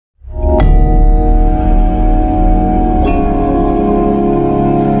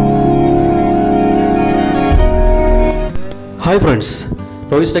Hi friends,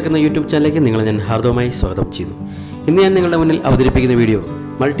 Roy's Tech എന്ന YouTube ചാനലിലേക്ക് നിങ്ങളെ ഞാൻ ഹാർദവമായി സ്വാഗതം ചെയ്യുന്നു. ഇന്ന് ഞാൻ നിങ്ങളുടെ മുന്നിൽ അവതരിപ്പിക്കുന്ന വീഡിയോ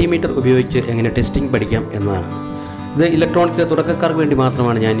മൾട്ടിമീറ്റർ ഉപയോഗിച്ച് എങ്ങനെ ടെസ്റ്റിംഗ് പഠിക്കാം എന്നതാണ്. ഇത് ഇലക്ട്രോണിക്സിലെ തുടക്കക്കാർക്ക് വേണ്ടി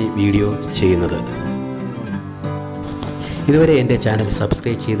മാത്രമാണ് ഞാൻ ഈ വീഡിയോ ചെയ്യുന്നത്. ഇതുവരെ എൻ്റെ ചാനൽ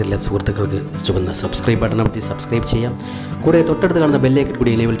സബ്സ്ക്രൈബ് ചെയ്തില്ല സുഹൃത്തുക്കൾക്ക് ചുവന്ന സബ്സ്ക്രൈബ് ബട്ടൺ അമർത്തി സബ്സ്ക്രൈബ് ചെയ്യാം. കൂടെ തൊട്ടടുത്ത് കാണുന്ന ബെല്ലൈക്കൺ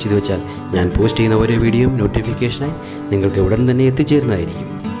കൂടി എനേബിൾ ചെയ്ത് വെച്ചാൽ ഞാൻ പോസ്റ്റ് ചെയ്യുന്ന ഓരോ വീഡിയോയും നോട്ടിഫിക്കേഷനായി നിങ്ങൾക്ക് ഉടൻ തന്നെ എത്തിച്ചേരുന്നതായിരിക്കും.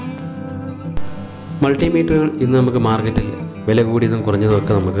 മൾട്ടിമീറ്ററുകൾ ഇന്ന് നമുക്ക് മാർക്കറ്റിൽ വില കൂടിയതും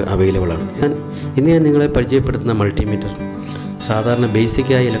കുറഞ്ഞതുമൊക്കെ നമുക്ക് അവൈലബിൾ ആണ്. ഇന്ന് ഞാൻ നിങ്ങളെ പരിചയപ്പെടുത്തുന്ന മൾട്ടിമീറ്റർ സാധാരണ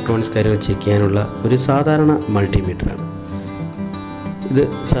ബേസിക്കായ ഇലക്ട്രോണിക്സ് കാര്യങ്ങൾ ചെക്ക് ചെയ്യാനുള്ള ഒരു സാധാരണ മൾട്ടിമീറ്ററാണ്. ഇത്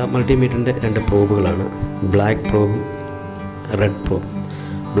മൾട്ടിമീറ്ററിൻ്റെ രണ്ട് പ്രോബുകളാണ്, black പ്രോബും red probe.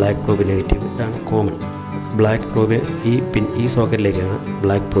 Black probe negative, ഇതാണ് കോമൺ. ബ്ലാക്ക് പ്രോബ് ഈ സോക്കറ്റിലേക്കാണ്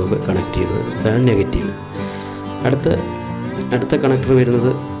ബ്ലാക്ക് പ്രോബ് കണക്ട് ചെയ്യുന്നത്, ഇതാണ് നെഗറ്റീവ്. അടുത്ത കണക്ടർ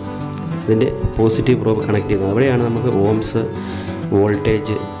വരുന്നത് ഇതിൻ്റെ പോസിറ്റീവ് പ്രോബ് കണക്ട് ചെയ്യുന്നത്. അവിടെയാണ് നമുക്ക് Ohm's,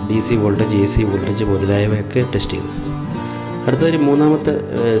 voltage, DC voltage, AC voltage മുതലായവയൊക്കെ test ചെയ്യുന്നത്. അടുത്തൊരു മൂന്നാമത്തെ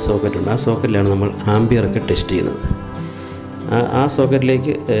സോക്കറ്റുണ്ട്. ആ സോക്കറ്റിലാണ് നമ്മൾ ആംബിയറൊക്കെ ടെസ്റ്റ് ചെയ്യുന്നത്. ആ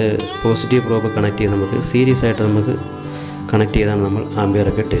സോക്കറ്റിലേക്ക് പോസിറ്റീവ് പ്രോബ് കണക്ട് ചെയ്ത് നമുക്ക് സീരീസ് ആയിട്ട് നമുക്ക് കണക്ട് ചെയ്താണ് നമ്മൾ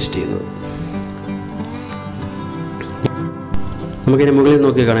ആംബിയറൊക്കെ ടെസ്റ്റ് ചെയ്യുന്നത്. നമുക്കിതിൻ്റെ മുകളിൽ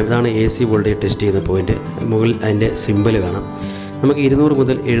നോക്കി കാണാം, ഇതാണ് AC വോൾട്ടേജ് ടെസ്റ്റ് ചെയ്യുന്ന പോയിൻറ്റ്. മുകളിൽ അതിൻ്റെ സിമ്പിൾ കാണാം. നമുക്ക് 200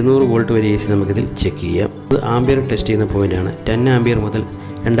 മുതൽ 700 വോൾട്ട് വരെ AC നമുക്കിതിൽ ചെക്ക് ചെയ്യാം. ഇത് ആംബിയർ ടെസ്റ്റ് ചെയ്യുന്ന പോയിൻ്റാണ്. 10 ആംബിയർ മുതൽ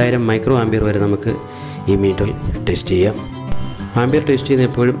 2000 മൈക്രോ ആംബിയർ വരെ നമുക്ക് ഈ മീറ്ററിൽ ടെസ്റ്റ് ചെയ്യാം. ആംബിയർ ടെസ്റ്റ് ചെയ്യുന്ന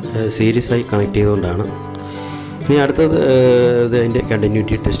എപ്പോഴും സീരീസായി കണക്ട് ചെയ്തുകൊണ്ടാണ്. ഇനി അടുത്തത് അതിൻ്റെ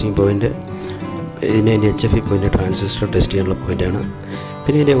കണ്ടിന്യൂറ്റി ടെസ്റ്റിംഗ് പോയിൻറ്റ്, ഇതിൻ്റെ HFE പോയിൻറ്റ്, ട്രാൻസിസ്റ്റർ ടെസ്റ്റ് ചെയ്യാനുള്ള പോയിൻ്റാണ്.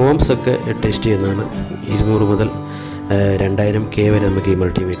 പിന്നെ ഇതിൻ്റെ ഓംസ് ഒക്കെ ടെസ്റ്റ് ചെയ്യുന്നതാണ്. 200 മുതൽ 2000 K വരെ നമുക്ക് ഈ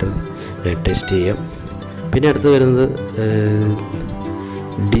മൾട്ടിമീറ്റർ ടെസ്റ്റ് ചെയ്യാം. പിന്നെ അടുത്ത് വരുന്നത്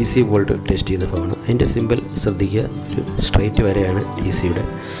DC വോൾട്ട് ടെസ്റ്റ് ചെയ്യുന്ന ഭാഗമാണ്. അതിൻ്റെ സിമ്പിൾ ശ്രദ്ധിക്കുക, ഒരു സ്ട്രൈറ്റ് വരെയാണ് DCയുടെ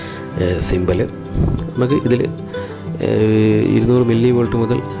സിമ്പിൾ. നമുക്ക് ഇതിൽ 200 മില്ലി വോൾട്ട്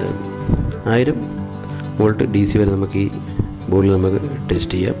മുതൽ 1000 വോൾട്ട് DC വരെ നമുക്ക് ഈ ബോർഡിൽ നമുക്ക്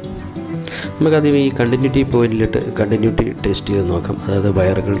ടെസ്റ്റ് ചെയ്യാം. നമുക്കാദ്യം ഈ കണ്ടിന്യൂറ്റി പോയിൻറ്റിലിട്ട് കണ്ടിന്യൂറ്റി ടെസ്റ്റ് ചെയ്ത് നോക്കാം. അതായത്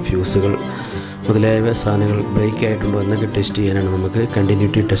വയറുകൾ, ഫ്യൂസുകൾ മുതലായവ സാധനങ്ങൾ ബ്രേക്ക് ആയിട്ടുണ്ടോ എന്നൊക്കെ ടെസ്റ്റ് ചെയ്യാനാണ് നമുക്ക്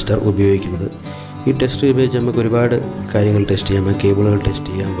കണ്ടിന്യൂറ്റി ടെസ്റ്റർ ഉപയോഗിക്കുന്നത്. ഈ ടെസ്റ്റ് ഉപയോഗിച്ച് നമുക്ക് ഒരുപാട് കാര്യങ്ങൾ ടെസ്റ്റ് ചെയ്യാം. കേബിളുകൾ ടെസ്റ്റ്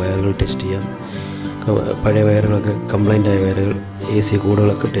ചെയ്യാം, വയറുകൾ ടെസ്റ്റ് ചെയ്യാം, പഴയ വയറുകളൊക്കെ, കംപ്ലൈൻ്റ് ആയ വയറുകൾ, AC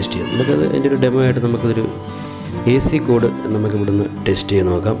കോഡുകളൊക്കെ ടെസ്റ്റ് ചെയ്യാം. നമുക്കത് അതിൻ്റെ ഒരു ഡെമോ ആയിട്ട് നമുക്കതൊരു AC കോഡ് നമുക്ക് ഇവിടുന്ന് ടെസ്റ്റ് ചെയ്ത്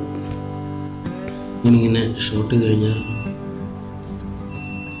നോക്കാം. ഇങ്ങനെ ഷോട്ട് ചെയ്ത് കഴിഞ്ഞാൽ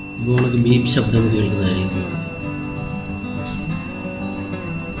ഇപ്പോൾ നമുക്ക് ബീപ്പ് ശബ്ദം കേൾക്കുന്നതായിരിക്കും.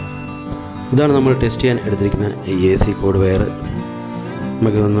 ഇതാണ് നമ്മൾ ടെസ്റ്റ് ചെയ്യാൻ എടുത്തിരിക്കുന്ന AC കോഡ് വയർ.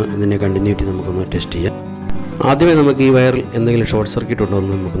 നമുക്ക് ഇതിൻ്റെ കണ്ടിന്യൂറ്റി നമുക്കൊന്ന് ടെസ്റ്റ് ചെയ്യാം. ആദ്യമേ നമുക്ക് ഈ വയറിൽ എന്തെങ്കിലും ഷോർട്ട് സർക്യൂട്ട് ഉണ്ടോ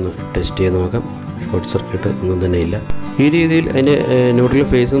എന്ന് നമുക്കൊന്ന് ടെസ്റ്റ് ചെയ്ത് നോക്കാം. ഷോർട്ട് സർക്യൂട്ട് ഒന്നും തന്നെ ഇല്ല. ഈ രീതിയിൽ അതിൻ്റെ ന്യൂട്രൽ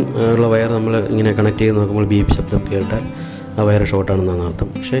ഫേസും ഉള്ള വയർ നമ്മൾ ഇങ്ങനെ കണക്ട് ചെയ്ത് നോക്കുമ്പോൾ ബീപ്പ് ശബ്ദം കേട്ടാൽ ആ വയർ ഷോർട്ടാണെന്നാണ്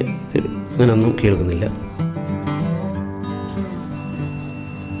അർത്ഥം. പക്ഷേ ഇത് അങ്ങനെയൊന്നും കേൾക്കുന്നില്ല.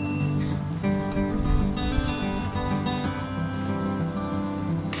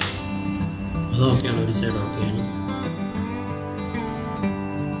 അതൊക്കെയാണ്, ഒരു സൈഡ് ഓക്കെയാണ്,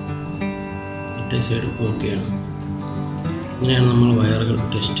 മറ്റേ സൈഡ് ഓക്കെയാണ്. ഇങ്ങനെയാണ് നമ്മൾ വയറുകൾ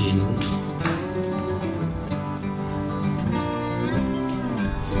ടെസ്റ്റ് ചെയ്യുന്നത്.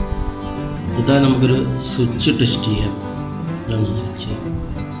 ഇതാ നമുക്കൊരു സ്വിച്ച് ടെസ്റ്റ് ചെയ്യാം. ഇതാണ് സ്വിച്ച്.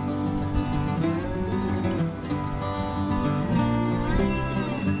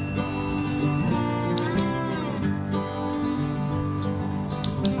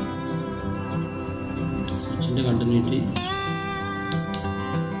 സ്വിച്ചിൻ്റെ കണ്ടിന്യൂറ്റി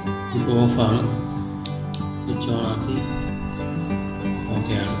ഇപ്പോൾ ഓഫാണ്. സ്വിച്ച് ഓൺ ആക്കി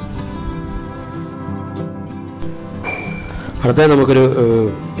ഓക്കെയാണ്. അടുത്തത് നമുക്കൊരു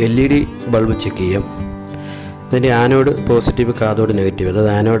LED ബൾബ് ചെക്ക് ചെയ്യാം. അതിൻ്റെ ആനോഡ് പോസിറ്റീവ്, കാഥോഡ് നെഗറ്റീവ്.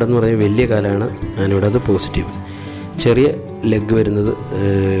 അതായത് ആനോഡ് എന്ന് പറയുന്നത് വലിയ കാലാണ്, ആനോഡ് അത് പോസിറ്റീവ്. ചെറിയ ലെഗ് വരുന്നത്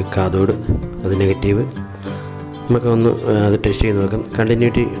കാഥോഡ്, അത് നെഗറ്റീവ്. നമുക്കൊന്ന് അത് ടെസ്റ്റ് ചെയ്ത് നോക്കാം.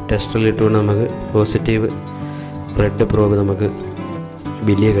 കണ്ടിന്യൂറ്റി ടെസ്റ്ററിൽ ഇട്ടുകൊണ്ട് നമുക്ക് പോസിറ്റീവ് റെഡ് പ്രോബ് നമുക്ക്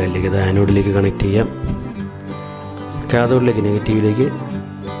വലിയ കാലിലേക്ക്, അത് ആനോഡിലേക്ക് കണക്ട് ചെയ്യാം. കാഥോഡിലേക്ക്,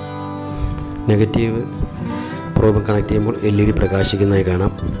 നെഗറ്റീവ് പ്രോബ് കണക്ട് ചെയ്യുമ്പോൾ LED പ്രകാശിക്കുന്നതായി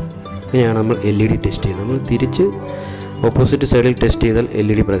കാണാം. ഇങ്ങനെയാണ് നമ്മൾ LED ടെസ്റ്റ് ചെയ്യുന്നത്. നമ്മൾ തിരിച്ച് ഓപ്പോസിറ്റ് സൈഡിൽ ടെസ്റ്റ് ചെയ്താൽ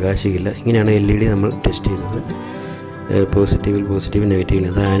LED പ്രകാശിക്കില്ല. ഇങ്ങനെയാണ് LED നമ്മൾ ടെസ്റ്റ് ചെയ്യുന്നത്. Positive, negative.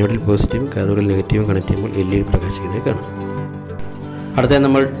 അത് ആനോഡിൽ പോസിറ്റീവും കാഥോഡിൽ നെഗറ്റീവും കണക്ട് ചെയ്യുമ്പോൾ LED പ്രകാശിക്കുന്നതായി കാണാം. അടുത്തത്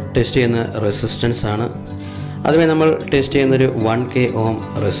നമ്മൾ ടെസ്റ്റ് ചെയ്യുന്ന റെസിസ്റ്റൻസ് ആണ്. അതുവേ നമ്മൾ ടെസ്റ്റ് ചെയ്യുന്നൊരു 1K ഓം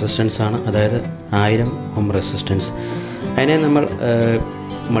റെസിസ്റ്റൻസ് ആണ്, അതായത് 1000 ഓം റെസിസ്റ്റൻസ്. അതിനെ നമ്മൾ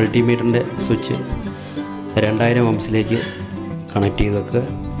മൾട്ടിമീറ്ററിൻ്റെ സ്വിച്ച് 2000 ഓംസിലേക്ക് കണക്ട് ചെയ്ത് വെക്കുക.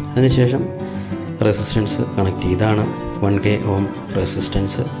 അതിനുശേഷം റെസിസ്റ്റൻസ് കണക്ട് ചെയ്ത് ഇതാണ് 1K ഓം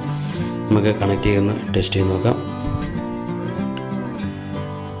റെസിസ്റ്റൻസ്. നമുക്ക് കണക്ട് ചെയ്യുന്ന ടെസ്റ്റ് ചെയ്ത് നോക്കാം.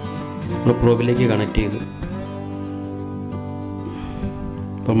 നമ്മൾ പ്രോബിലേക്ക് കണക്ട് ചെയ്തു.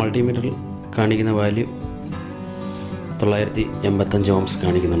 ഇപ്പോൾ മൾട്ടിമീറ്ററിൽ കാണിക്കുന്ന വാല്യൂ 985 ഓംസ്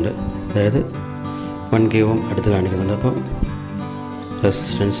കാണിക്കുന്നുണ്ട്. അതായത് 1K ഓം അടുത്ത് കാണിക്കുന്നുണ്ട്. അപ്പം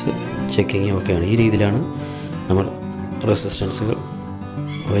റെസിസ്റ്റൻസ് ചെക്കിങ് ഒക്കെയാണ്. ഈ രീതിയിലാണ് നമ്മൾ റെസിസ്റ്റൻസുകൾ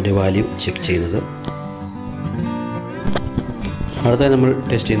അതിൻ്റെ വാല്യൂ ചെക്ക് ചെയ്യുന്നത്. അടുത്തായി നമ്മൾ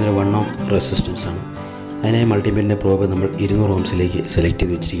ടെസ്റ്റ് ചെയ്യുന്നത് 1 ഓം റെസിസ്റ്റൻസ് ആണ്. അതിനായി മൾട്ടിമീറ്ററിൻ്റെ പ്രോബ് നമ്മൾ 200 ഓംസിലേക്ക് സെലക്ട്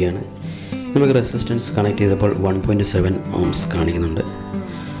ചെയ്ത് വെച്ചിരിക്കുകയാണ്. നമുക്ക് റെസിസ്റ്റൻസ് കണക്ട് ചെയ്തപ്പോൾ 1.7 ഓംസ് കാണിക്കുന്നുണ്ട്.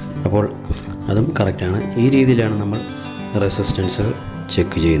 അപ്പോൾ അതും കറക്റ്റാണ്. ഈ രീതിയിലാണ് നമ്മൾ റെസിസ്റ്റൻസുകൾ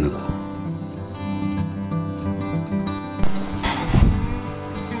ചെക്ക് ചെയ്യുന്നത്.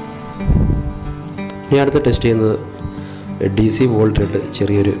 ഇനി അടുത്ത് ടെസ്റ്റ് ചെയ്യുന്നത് DC വോൾട്ടേജ്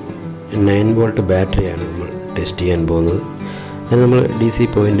ചെറിയൊരു 9 വോൾട്ട് ബാറ്ററിയാണ് നമ്മൾ ടെസ്റ്റ് ചെയ്യാൻ പോകുന്നത്. അതിന് നമ്മൾ DC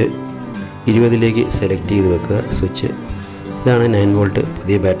പോയിൻ്റ് 20ലേക്ക് സെലക്ട് ചെയ്ത് വെക്കുക സ്വിച്ച്. ഇതാണ് 9 വോൾട്ട്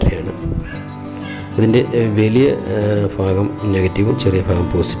പുതിയ ബാറ്ററിയാണ്. ഇതിൻ്റെ വലിയ ഭാഗം നെഗറ്റീവും ചെറിയ ഭാഗം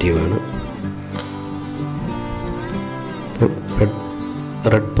പോസിറ്റീവാണ്.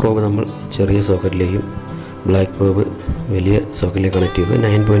 റെഡ് പ്രോബ് നമ്മൾ ചെറിയ സോക്കറ്റിലേക്കും ബ്ലാക്ക് പ്രോബ് വലിയ സോക്കറ്റിലേക്ക് കണക്ട് ചെയ്ത്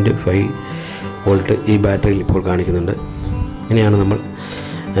 9.5 വോൾട്ട് ഈ ബാറ്ററിയിൽ ഇപ്പോൾ കാണിക്കുന്നുണ്ട്. ഇങ്ങനെയാണ് നമ്മൾ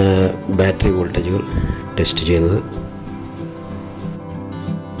ബാറ്ററി വോൾട്ടേജുകൾ ടെസ്റ്റ് ചെയ്യുന്നത്.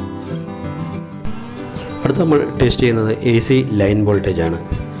 അടുത്ത നമ്മൾ ടെസ്റ്റ് ചെയ്യുന്നത് AC ലൈൻ വോൾട്ടേജാണ്.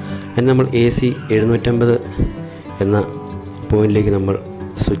 അതിന് നമ്മൾ AC 750 എന്ന പോയിന്റിലേക്ക് നമ്മൾ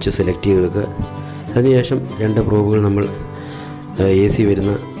സ്വിച്ച് സെലക്ട് ചെയ്ത് വെക്കുക. അതിനുശേഷം 2 പ്രോബുകൾ നമ്മൾ AC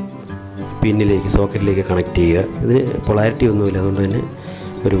വരുന്ന പിന്നിലേക്ക് സോക്കറ്റിലേക്ക് കണക്ട് ചെയ്യുക. ഇതിന് പൊളാരിറ്റി ഒന്നുമില്ല, അതുകൊണ്ട് തന്നെ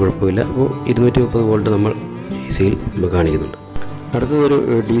ഒരു കുഴപ്പമില്ല. അപ്പോൾ 230 വോൾട്ട് നമ്മൾ ACയിൽ നമുക്ക് കാണിക്കുന്നുണ്ട്. അടുത്തതൊരു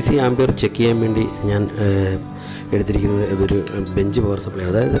DC ആംപിയർ ചെക്ക് ചെയ്യാൻ വേണ്ടി ഞാൻ എടുത്തിരിക്കുന്നത് ഇതൊരു ബെഞ്ച് പവർ സപ്ലൈ.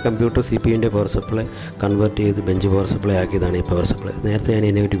 അതായത് കമ്പ്യൂട്ടർ CPUവിൻ്റെ പവർ സപ്ലൈ കൺവേർട്ട് ചെയ്ത് ബെഞ്ച് പവർ സപ്ലൈ ആക്കിയതാണ് ഈ പവർ സപ്ലൈ. നേരത്തെ ഞാൻ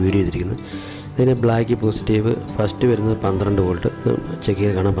ഇതിനെ ഒരു വീഡിയോ ചെയ്തിരിക്കുന്നത്. ഇതിന് ബ്ലാക്ക് പോസിറ്റീവ് ഫസ്റ്റ് വരുന്നത് 12 വോൾട്ട് ചെക്ക്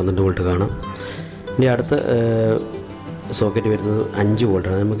ചെയ്ത് കാണാം. 12 വോൾട്ട് കാണാം. ഇനി അടുത്ത സോക്കറ്റ് വരുന്നത് 5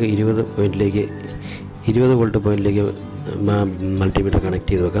 വോൾട്ടാണ്. നമുക്ക് 20 വോൾട്ട് പോയിന്റിലേക്ക് മൾട്ടിമീറ്റർ കണക്ട്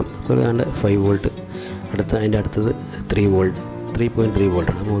ചെയ്ത് വെക്കാം. അപ്പോൾ ഏതാണ്ട് 5 വോൾട്ട്. അതിൻ്റെ അടുത്തത് 3.3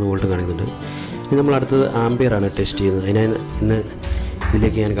 വോൾട്ടാണ്. 3 വോൾട്ട് കാണിക്കുന്നുണ്ട്. ഇനി നമ്മൾ അടുത്തത് ആംപിയറാണ് ടെസ്റ്റ് ചെയ്യുന്നത്. അതിനായി ഇന്ന്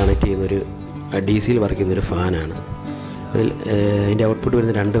ഇതിലേക്ക് ഞാൻ കണക്ട് ചെയ്യുന്നൊരു DCയിൽ വർക്ക് ചെയ്യുന്നൊരു ഫാനാണ്. അതിൽ അതിൻ്റെ ഔട്ട്പുട്ട്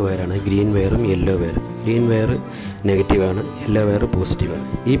വരുന്ന 2 വയറാണ്, ഗ്രീൻ വയറും യെല്ലോ വയറും. ഗ്രീൻ വയർ നെഗറ്റീവാണ്, യെല്ലോ വയർ പോസിറ്റീവാണ്.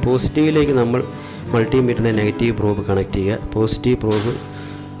 ഈ പോസിറ്റീവിലേക്ക് നമ്മൾ മൾട്ടിമീറ്ററിൻ്റെ നെഗറ്റീവ് പ്രോബ് കണക്ട് ചെയ്യുക. പോസിറ്റീവ് പ്രോബ്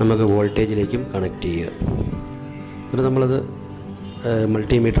നമുക്ക് വോൾട്ടേജിലേക്കും കണക്ട് ചെയ്യുക. എന്നിട്ട് നമ്മളത്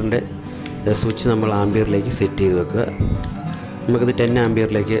മൾട്ടിമീറ്ററിൻ്റെ സ്വിച്ച് നമ്മൾ ആംപിയറിലേക്ക് സെറ്റ് ചെയ്ത് വെക്കുക. നമുക്കത് 10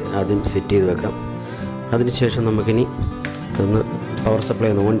 ആംപിയറിലേക്ക് ആദ്യം സെറ്റ് ചെയ്ത് വെക്കാം. അതിനുശേഷം നമുക്കിനി ഒന്ന് പവർ സപ്ലൈ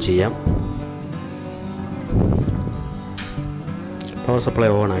ഒന്ന് ഓൺ ചെയ്യാം. പവർ സപ്ലൈ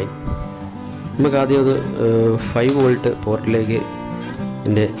ഓണായി. നമുക്ക് ആദ്യം അത് 5 വോൾട്ട് പോർട്ടിലേക്ക്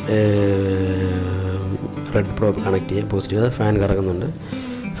ഇതിൻ്റെ റെഡ് പ്രോബ് കണക്ട് ചെയ്യാം. പോസിറ്റീവ്. അത് ഫാൻ കറങ്ങുന്നുണ്ട്.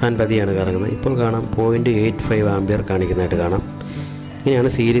 ഫാൻ പതിയാണ് കറങ്ങുന്നത്. ഇപ്പോൾ കാണാം 0.85 ആംപിയർ കാണിക്കുന്നതായിട്ട് കാണാം. ഇങ്ങനെയാണ്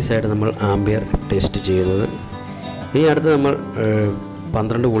സീരീസ് ആയിട്ട് നമ്മൾ ആംപിയർ ടെസ്റ്റ് ചെയ്യുന്നത്. ഇനി അടുത്ത് നമ്മൾ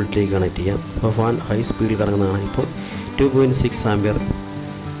 12 വോൾട്ടിലേക്ക് കണക്ട് ചെയ്യാം. അപ്പോൾ ഫാൻ ഹൈ സ്പീഡിൽ കറങ്ങുന്നതാണ്. ഇപ്പോൾ 2.6 ആംപിയർ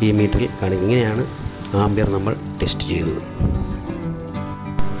ഈ മീറ്ററിൽ കാണിക്കും. ഇങ്ങനെയാണ് ആംപിയർ നമ്മൾ ടെസ്റ്റ് ചെയ്യുന്നത്.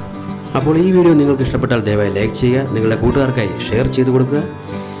 അപ്പോൾ ഈ വീഡിയോ നിങ്ങൾക്ക് ഇഷ്ടപ്പെട്ടാൽ ദയവായി ലൈക്ക് ചെയ്യുക. നിങ്ങളുടെ കൂട്ടുകാർക്കായി ഷെയർ ചെയ്ത് കൊടുക്കുക.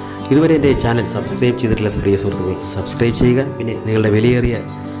 ഇതുവരെ എൻ്റെ ചാനൽ സബ്സ്ക്രൈബ് ചെയ്തിട്ടുള്ള പ്രിയ സുഹൃത്തുക്കൾ സബ്സ്ക്രൈബ് ചെയ്യുക. പിന്നെ നിങ്ങളുടെ വിലയേറിയ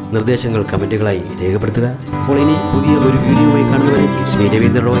നിർദ്ദേശങ്ങൾ കമൻറ്റുകളായി രേഖപ്പെടുത്തുക. അപ്പോൾ ഇനി പുതിയ ഒരു വീഡിയോയുമായി കാണുന്നവരെ it's me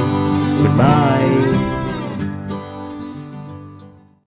Ravindra Roy. Good bye.